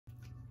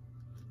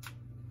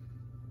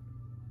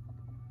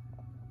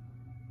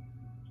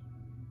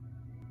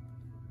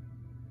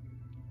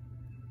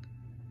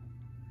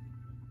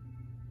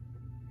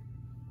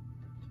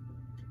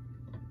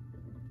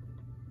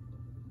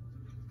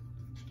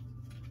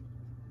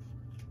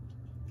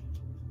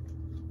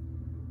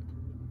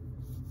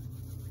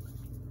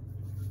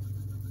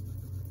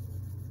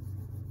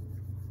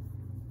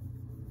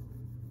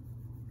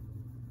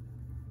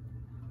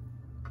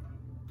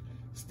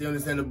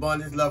Stillness and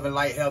abundance, love and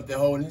light, health and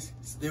wholeness.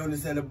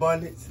 Stillness and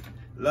abundance,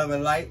 love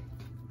and light,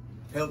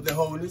 health and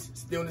wholeness.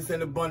 Stillness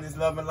and abundance,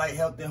 love and light,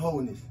 health and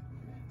wholeness.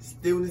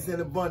 Stillness and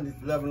abundance,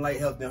 love and light,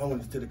 health and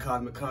wholeness to the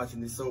cosmic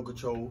consciousness, soul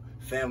control,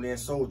 family and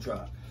soul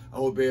tribe. I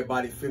hope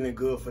everybody feeling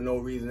good for no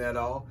reason at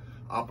all,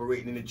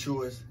 operating in the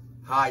truest,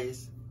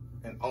 highest,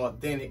 and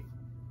authentic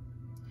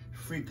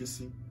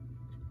frequency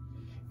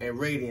and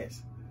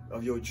radiance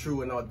of your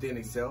true and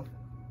authentic self.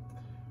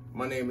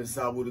 My name is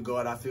Sabu the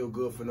God. I feel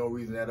good for no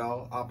reason at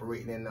all,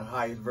 operating in the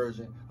highest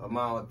version of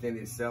my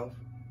authentic self.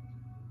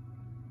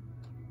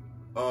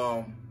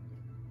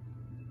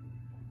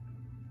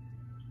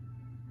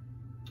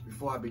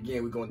 Before I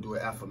begin, we're going to do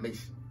an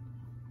affirmation.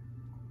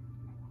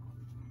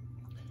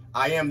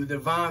 I am the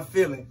divine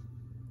feeling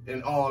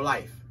in all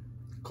life,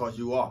 because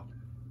you are.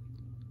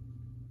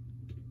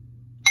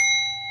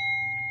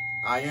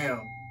 I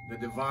am the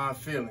divine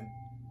feeling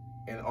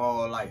in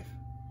all life.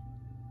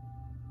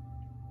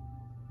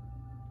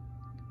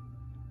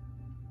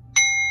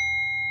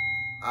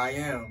 I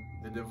am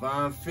the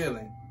divine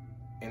feeling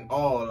in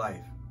all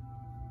life.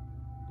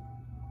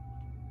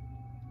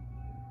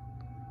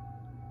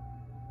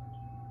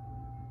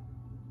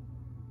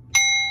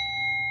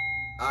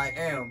 I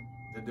am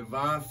the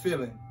divine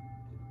feeling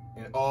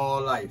in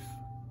all life.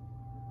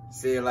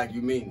 Say it like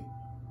you mean it,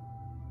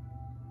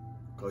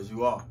 because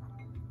you are.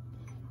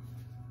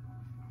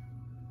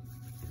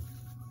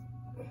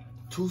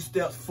 2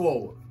 steps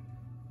forward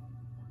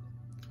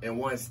and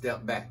 1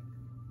 step back.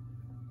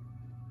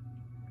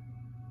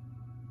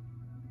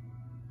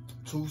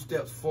 2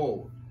 steps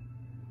forward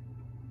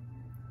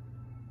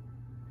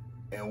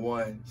and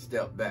 1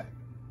 step back.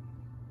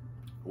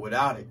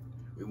 Without it,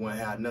 we won't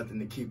have nothing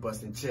to keep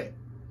us in check.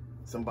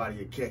 Somebody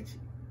will catch it.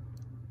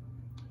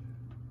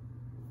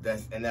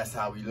 That's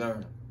how we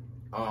learn.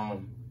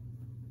 Upon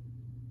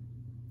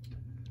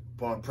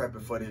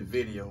prepping for this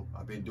video,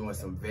 I've been doing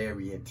some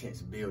very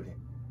intense building.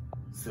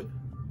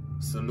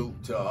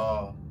 Salute to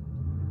I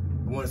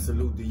want to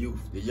salute the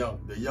youth, the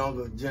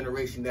younger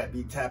generation that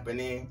be tapping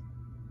in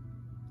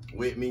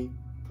with me,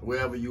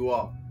 wherever you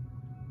are.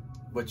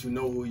 But you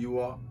know who you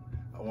are.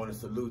 I want to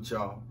salute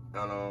y'all,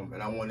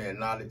 and I want to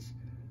acknowledge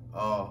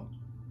a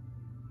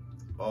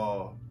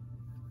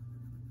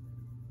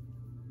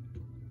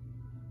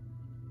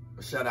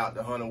shout out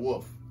to Hunter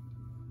Wolf.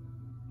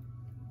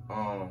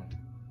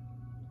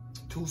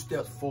 2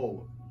 steps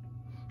forward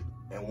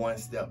and 1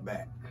 step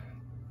back.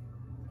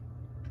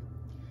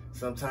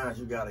 Sometimes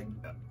you gotta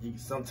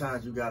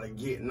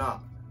get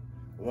knocked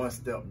 1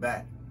 step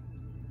back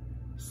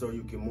so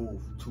you can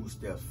move 2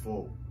 steps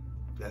forward.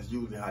 That's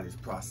usually how this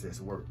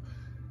process works.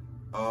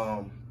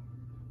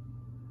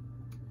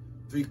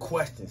 3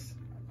 questions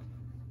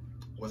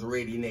was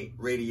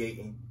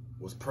radiating,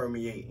 was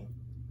permeating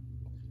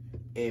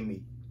in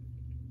me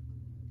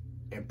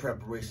in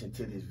preparation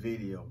to this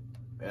video,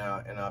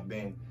 and I've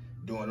been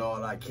doing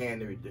all I can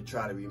to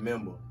try to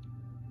remember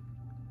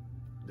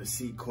the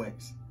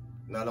sequence.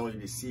 Not only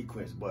the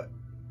sequence, but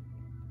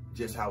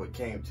just how it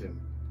came to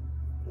me.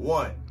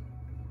 1,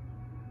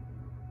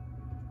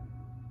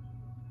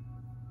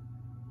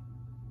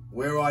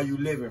 where are you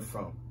living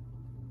from?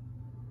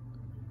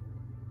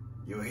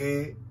 Your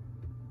head,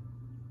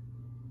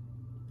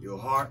 your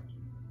heart,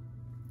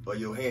 or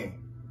your hand?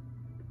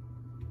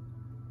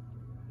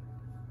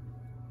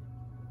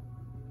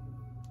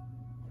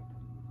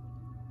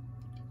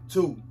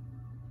 2,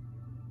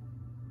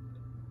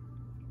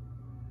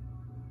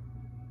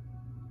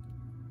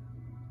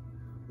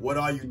 what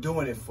are you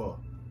doing it for?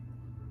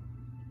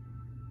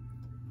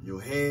 Your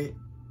head,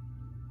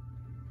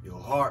 your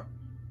heart,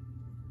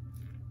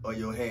 or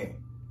your hand?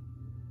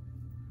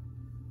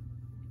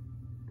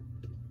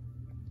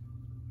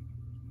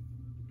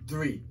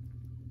 3,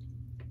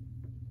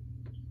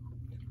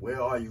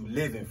 where are you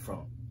living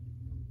from?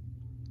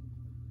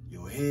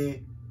 Your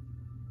head,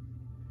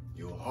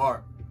 your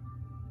heart,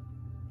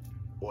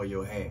 or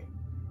your hand?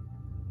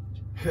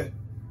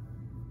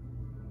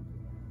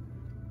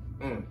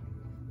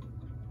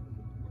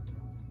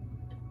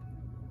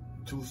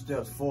 2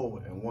 steps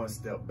forward and 1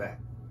 step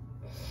back.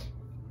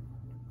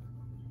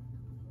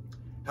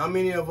 How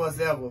many of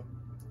us ever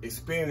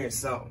experienced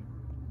something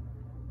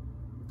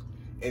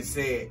and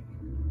said,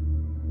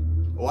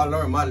 oh, I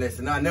learned my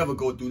lesson, I'll never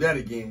go through that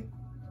again,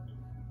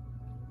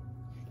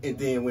 and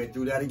then went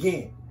through that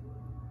again?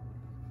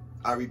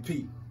 I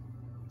repeat,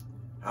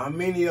 how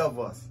many of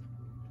us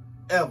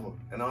ever,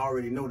 and I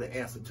already know the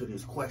answer to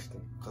this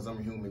question because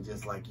I'm human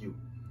just like you,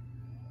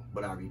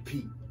 but I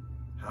repeat,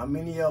 how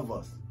many of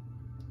us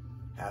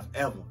have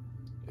ever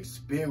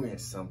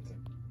experienced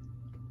something?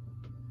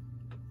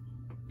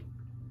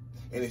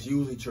 And it's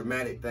usually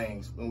traumatic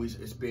things, when we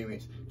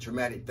experience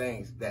traumatic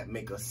things, that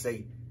make us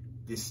say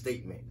this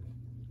statement: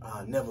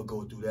 I'll never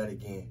go through that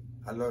again.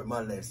 I learned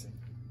my lesson,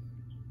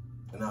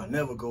 and I'll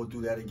never go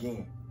through that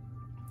again.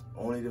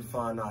 Only to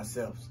find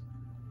ourselves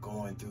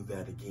going through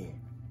that again.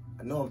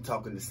 I know I'm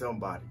talking to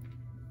somebody.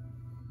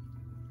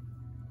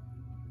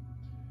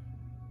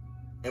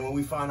 And when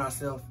we find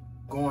ourselves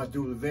going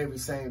through the very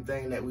same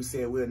thing that we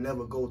said we'll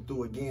never go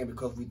through again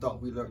because we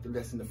thought we learned the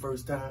lesson the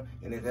first time,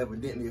 and that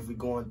evidently if we're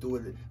going through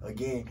it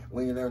again,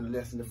 we ain't learned the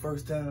lesson the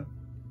first time,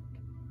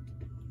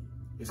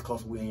 it's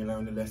because we ain't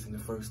learned the lesson the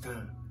first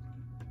time.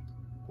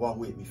 Walk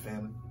with me,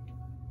 family.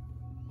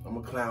 I'm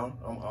a clown.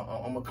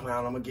 I'm a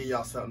clown. I'm gonna give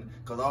y'all something,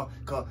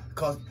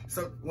 cause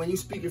when you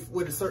speak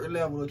with a certain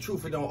level of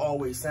truth, it don't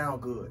always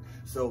sound good.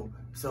 So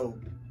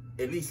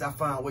at least I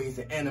find ways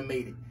to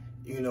animate it,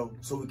 you know,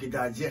 so we can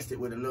digest it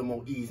with a little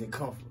more ease and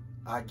comfort.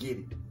 I get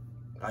it.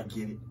 I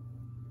get it.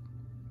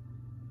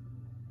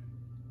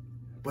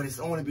 But it's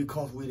only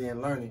because we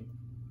didn't learn it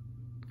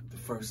the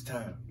first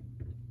time.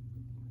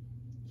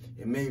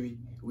 And maybe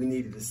we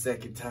needed a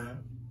second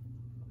time.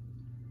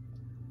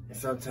 And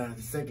sometimes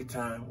the second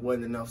time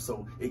wasn't enough,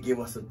 so it gave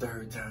us a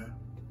third time.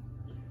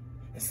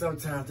 And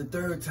sometimes the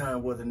third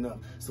time wasn't enough,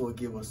 so it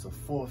gave us a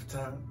fourth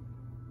time.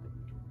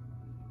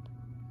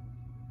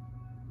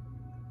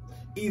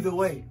 Either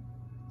way,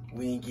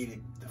 we didn't get it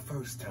the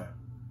first time.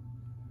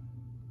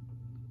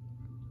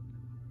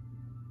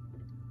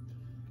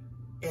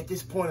 At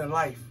this point in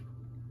life,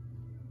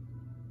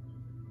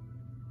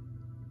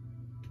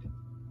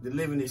 the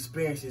living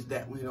experiences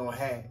that we don't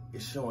have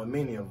is showing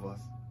many of us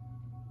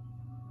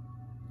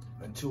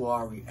until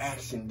our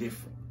reaction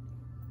different.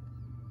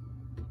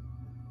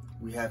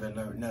 We haven't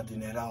learned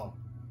nothing at all.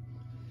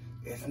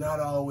 It's not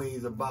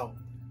always about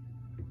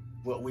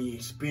what we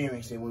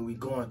experiencing when we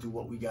going through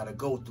what we gotta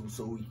go through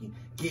so we can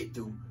get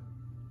through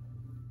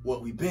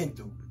what we've been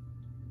through.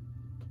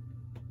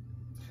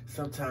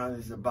 Sometimes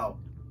it's about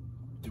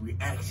the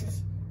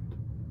reactions,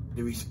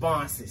 the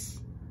responses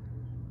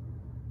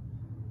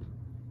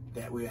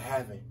that we're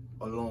having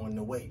along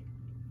the way.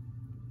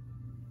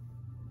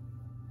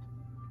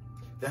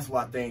 That's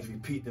why things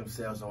repeat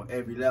themselves on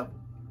every level.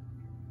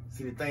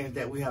 See, the things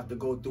that we have to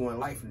go through in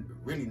life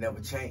really never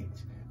change.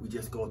 We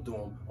just go through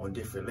them on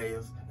different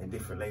layers and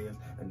different layers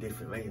and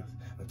different layers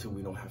until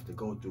we don't have to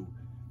go through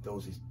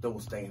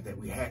those things that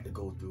we had to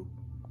go through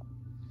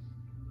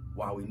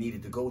while we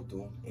needed to go through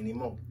them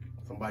anymore.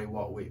 Somebody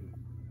walk with me.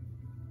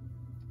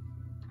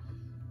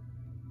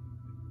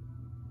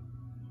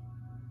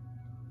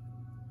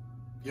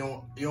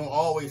 You don't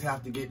always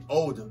have to get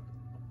older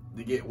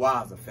to get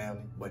wiser,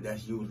 family, but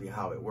that's usually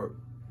how it works.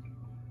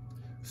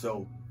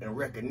 So in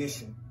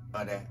recognition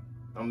of that,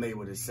 I'm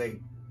able to say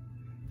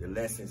the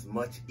lesson's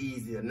much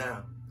easier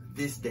now,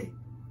 this day,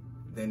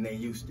 than they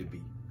used to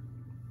be.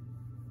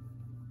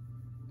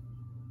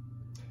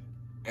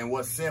 And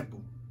what's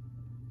simple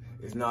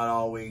is not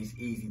always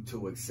easy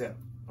to accept.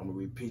 I'm gonna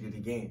repeat it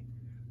again.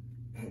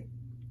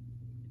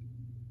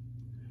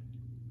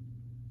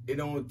 It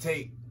don't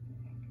take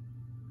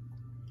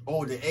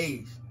older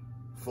age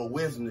for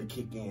wisdom to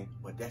kick in,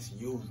 but that's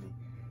usually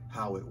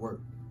how it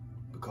works,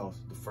 because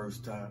the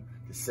first time,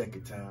 the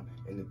second time,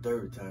 and the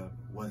third time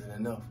wasn't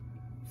enough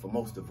for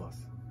most of us.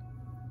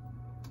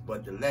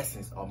 But the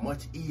lessons are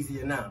much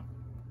easier now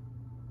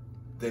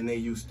than they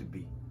used to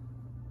be,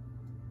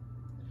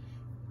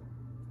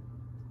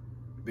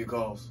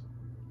 because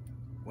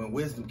when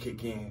wisdom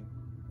kick in,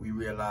 we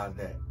realize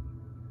that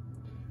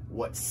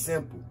what's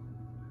simple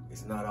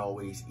is not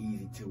always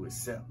easy to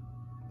accept,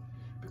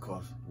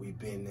 because we've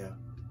been there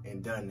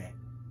and done that.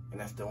 And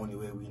that's the only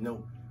way we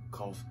know,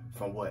 cause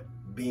from what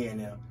being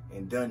there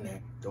and done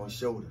that don't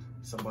show us.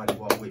 Somebody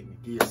walk with me.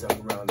 Give yourself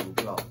a round of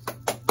applause.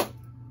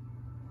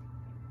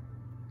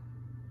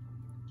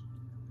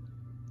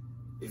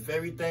 If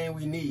everything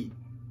we need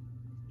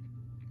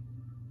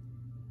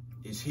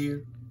is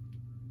here,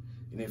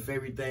 and if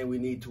everything we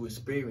need to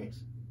experience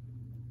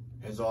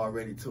has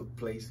already took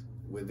place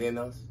within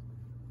us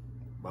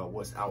by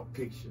what's out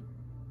picture,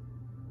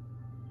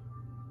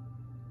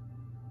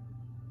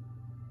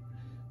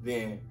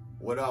 then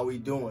what are we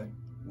doing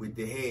with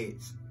the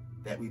heads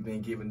that we've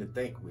been given to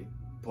think with?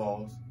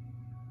 Pause.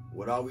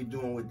 What are we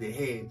doing with the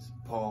heads,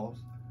 pause,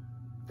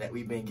 that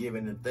we've been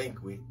given to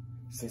think with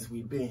since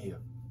we've been here?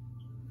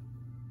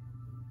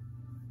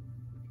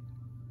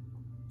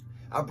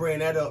 I bring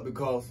that up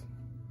because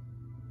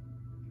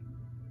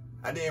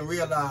I didn't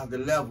realize the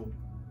level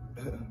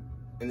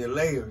and the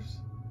layers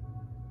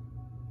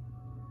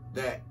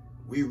that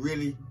we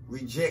really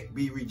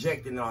be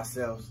rejecting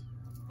ourselves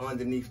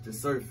underneath the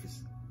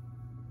surface.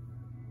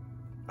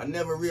 I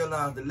never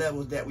realized the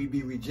levels that we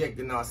be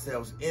rejecting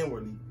ourselves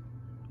inwardly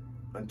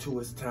until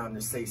it's time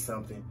to say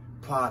something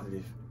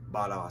positive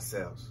about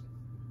ourselves.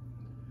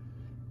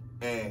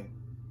 And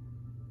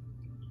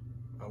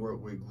I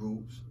work with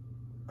groups.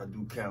 I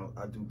do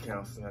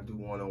counseling, I do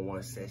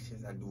one-on-one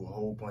sessions, I do a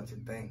whole bunch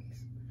of things.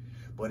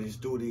 But it's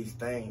through these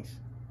things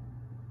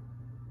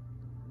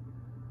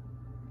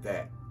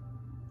that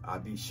I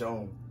be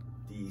shown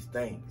these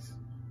things.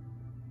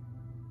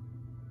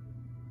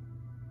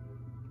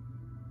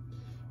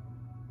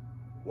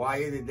 Why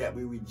is it that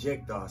we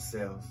reject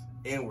ourselves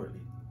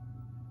inwardly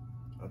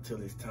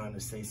until it's time to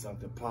say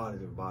something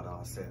positive about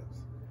ourselves?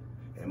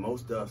 And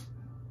most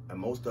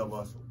of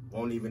us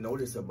won't even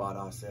notice about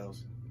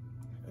ourselves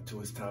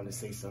until it's time to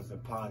say something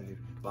positive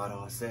about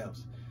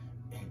ourselves.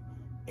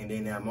 And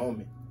in that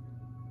moment,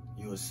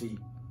 you'll see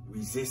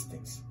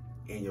resistance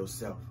in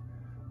yourself,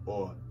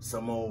 or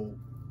some old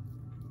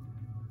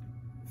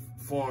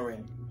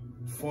foreign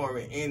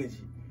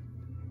energy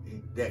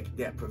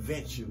that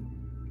prevents you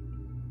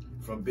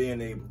from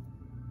being able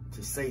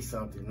to say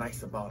something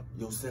nice about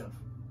yourself,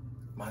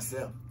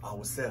 myself,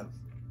 ourselves.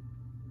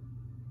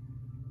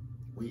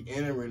 We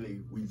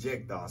inwardly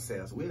reject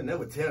ourselves. We'll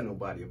never tell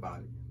nobody about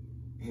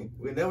it.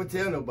 We'll never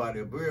tell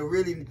nobody.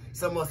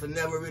 Some of us will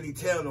never really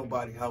tell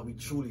nobody how we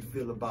truly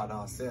feel about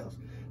ourselves.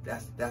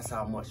 That's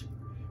how much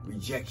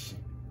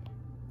rejection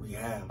we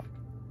have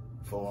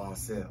for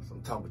ourselves.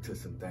 I'm talking to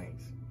some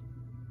things.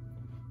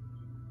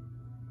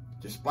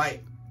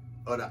 Despite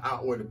of the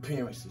outward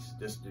appearances,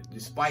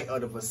 despite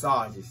of the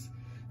visages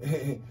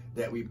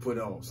that we put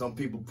on. Some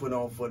people put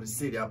on for the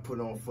city, I put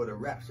on for the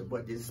rapture.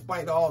 But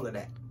despite all of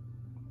that,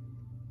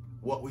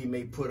 what we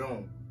may put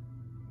on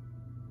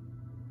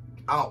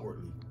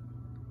outwardly,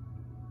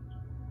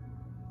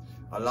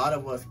 a lot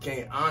of us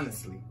can't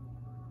honestly,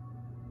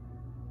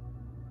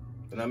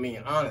 and I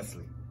mean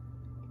honestly,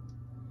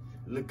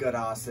 look at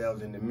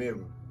ourselves in the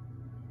mirror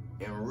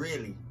and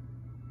really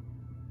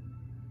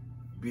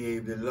be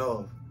able to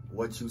love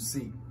what you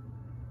see.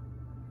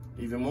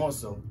 Even more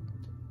so,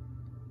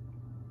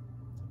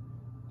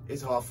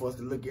 it's hard for us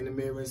to look in the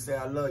mirror and say,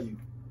 I love you.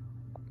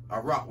 I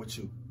rock with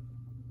you.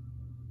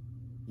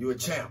 You a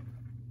champ.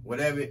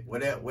 Whatever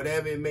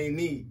it may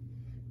need,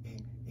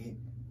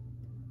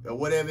 or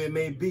whatever it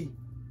may be,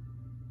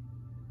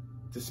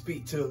 to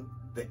speak to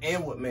the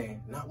inward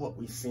man, not what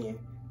we seeing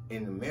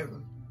in the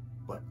mirror,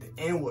 but the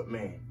inward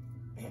man,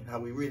 and how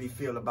we really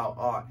feel about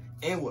our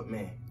inward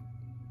man.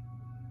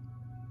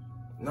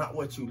 Not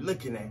what you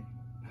looking at,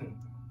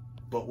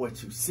 but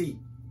what you see.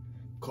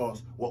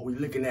 Because what we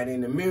looking at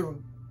in the mirror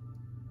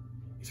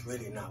is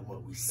really not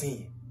what we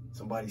seeing.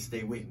 Somebody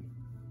stay with me.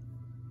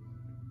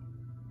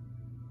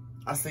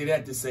 I say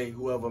that to say,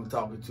 whoever I'm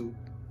talking to,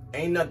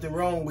 ain't nothing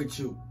wrong with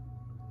you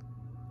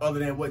other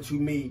than what you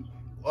made,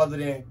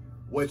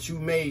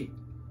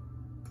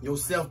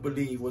 yourself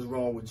believe was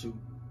wrong with you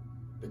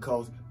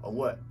because of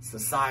what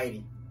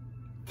society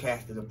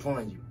casted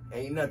upon you.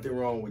 Ain't nothing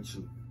wrong with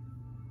you.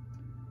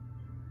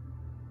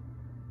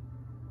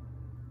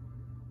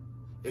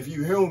 If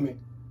you human,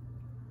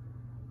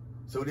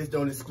 so this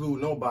don't exclude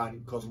nobody,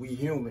 because we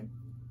human,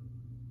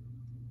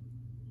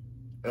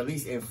 at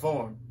least in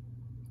form.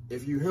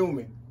 If you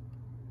human,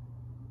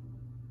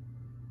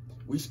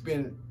 we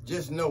spend,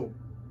 just know,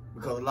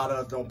 because a lot of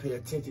us don't pay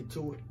attention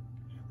to it,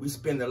 we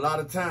spend a lot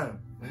of time,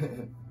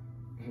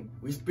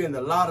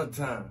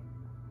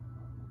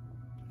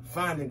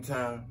 finding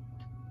time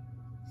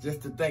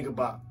just to think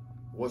about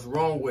what's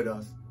wrong with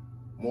us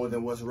more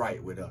than what's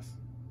right with us.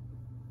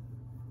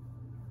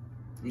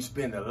 We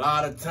spend a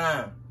lot of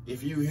time.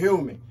 If you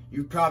human,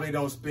 you probably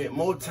don't spend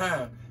more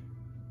time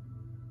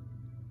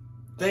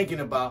thinking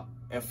about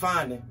and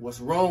finding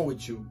what's wrong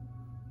with you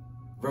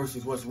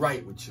versus what's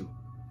right with you.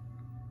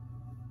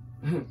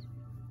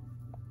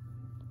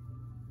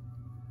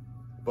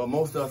 But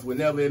most of us will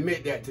never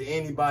admit that to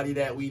anybody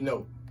that we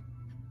know.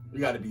 You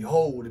got to be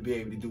whole to be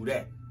able to do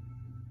that.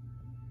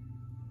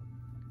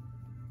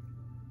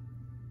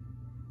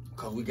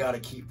 Because we got to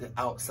keep the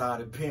outside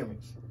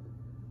appearance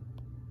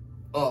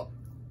up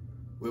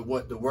with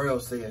what the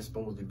world says it's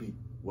supposed to be,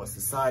 what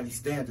society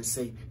standards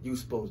say you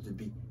supposed to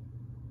be,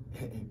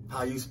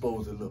 how you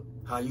supposed to look,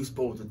 how you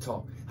supposed to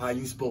talk, how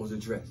you supposed to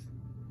dress.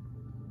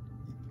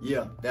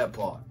 Yeah, that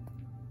part.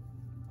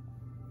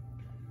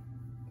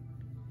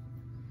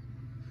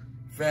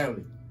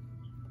 Family,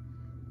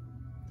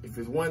 if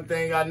it's one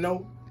thing I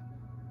know,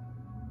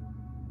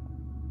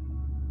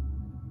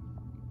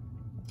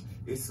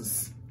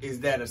 is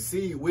that a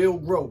seed will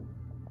grow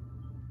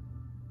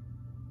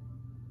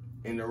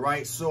in the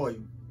right soil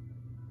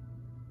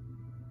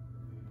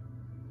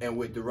and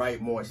with the right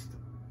moisture.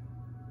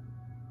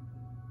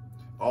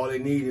 All they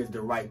need is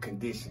the right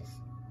conditions.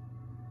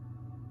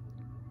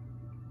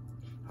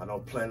 I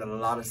done planted a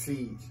lot of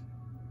seeds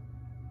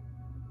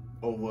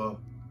over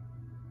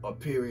a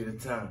period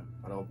of time.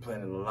 I done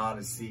planted a lot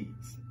of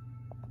seeds.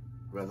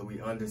 Whether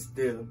we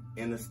understand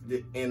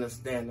them,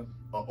 understand them,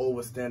 or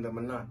overstand them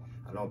or not,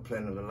 I done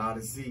planted a lot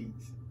of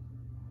seeds.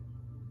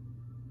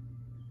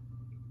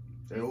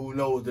 And who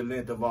knows the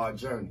length of our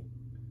journey,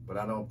 but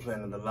I done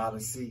planted a lot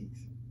of seeds.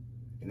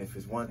 And if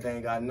it's one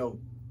thing I know,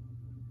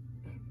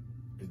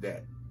 is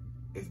that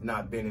it's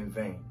not been in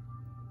vain.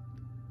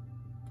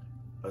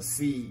 A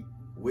seed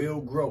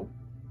will grow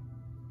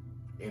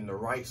in the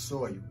right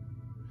soil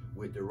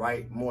with the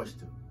right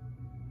moisture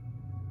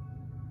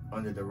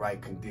under the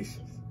right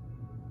conditions.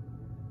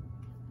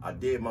 I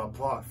did my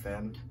part,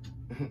 family.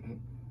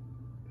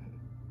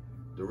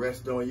 The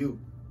rest on you.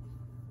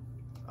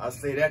 I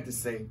say that to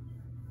say,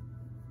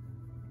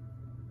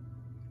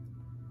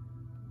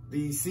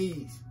 these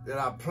seeds that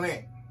I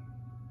plant,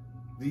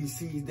 these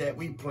seeds that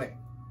we plant,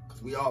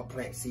 because we all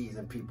plant seeds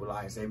in people's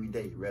lives every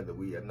day, whether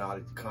we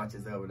are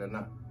conscious of it or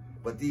not.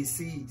 But these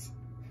seeds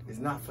is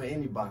not for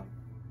anybody.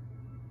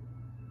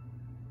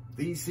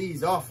 These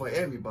seeds are for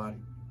everybody.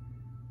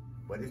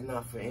 but it's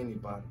not for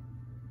anybody.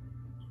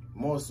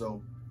 More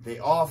so, they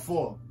are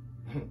for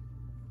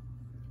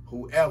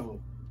whoever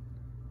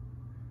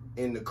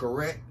in the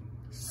correct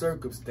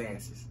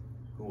circumstances,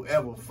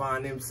 whoever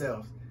find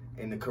themselves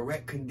in the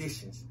correct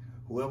conditions,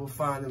 whoever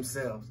find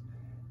themselves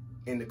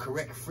in the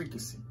correct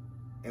frequency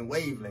and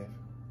wavelength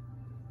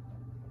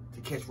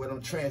to catch what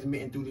I'm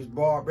transmitting through this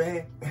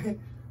broadband.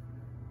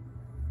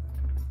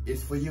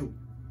 It's for you.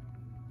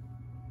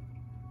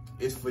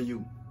 It's for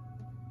you.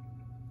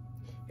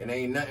 And there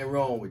ain't nothing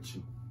wrong with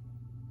you.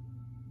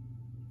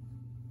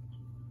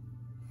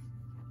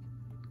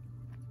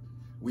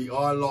 We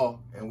are law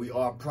and we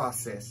are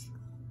process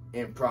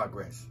in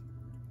progress.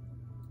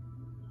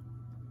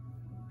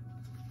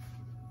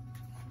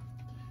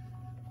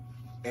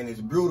 And it's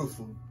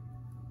beautiful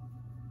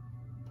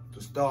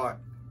to start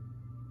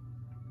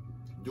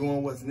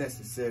doing what's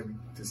necessary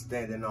to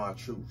stand in our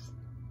truth.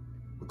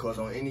 Because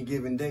on any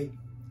given day,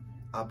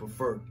 I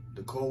prefer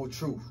the cold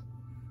truth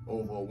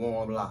over a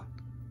warm lie.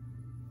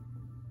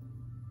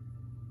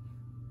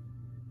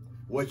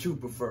 What you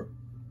prefer?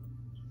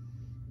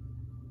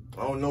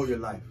 I don't know your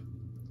life,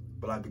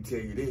 but I can tell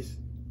you this.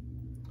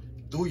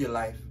 Through your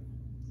life,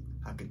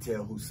 I can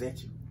tell who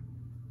sent you.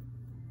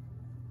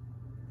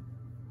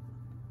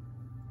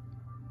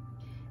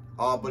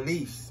 Our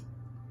beliefs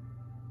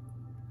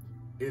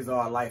is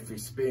our life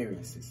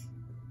experiences.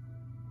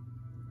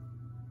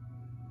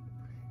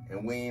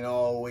 And we ain't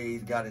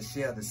always got to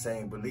share the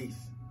same beliefs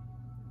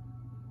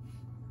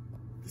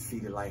to see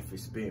the life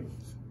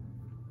experience.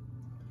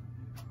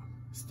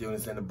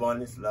 Stillness and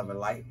abundance, love and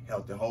light,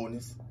 health and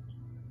wholeness.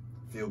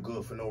 Feel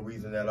good for no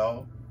reason at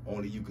all.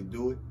 Only you can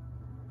do it.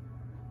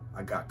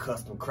 I got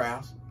custom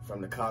crafts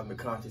from the Cosmic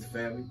Conscious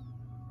family.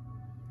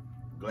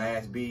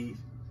 Glass beads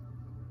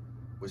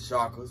with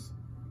chakra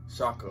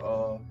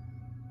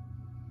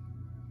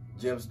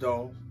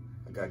gemstones.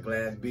 I got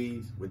glass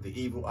beads with the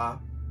evil eye.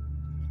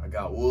 I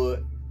got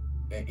wood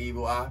and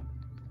evil eye.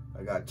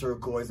 I got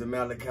turquoise and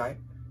malachite.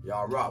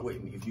 Y'all rock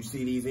with me. If you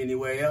see these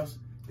anywhere else,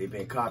 they've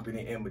been copied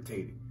and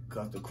imitated.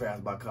 Custom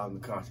crafts by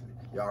Cosmic Conscious.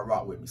 Y'all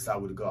rock with me.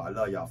 Salute to God. I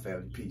love y'all,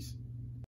 family. Peace.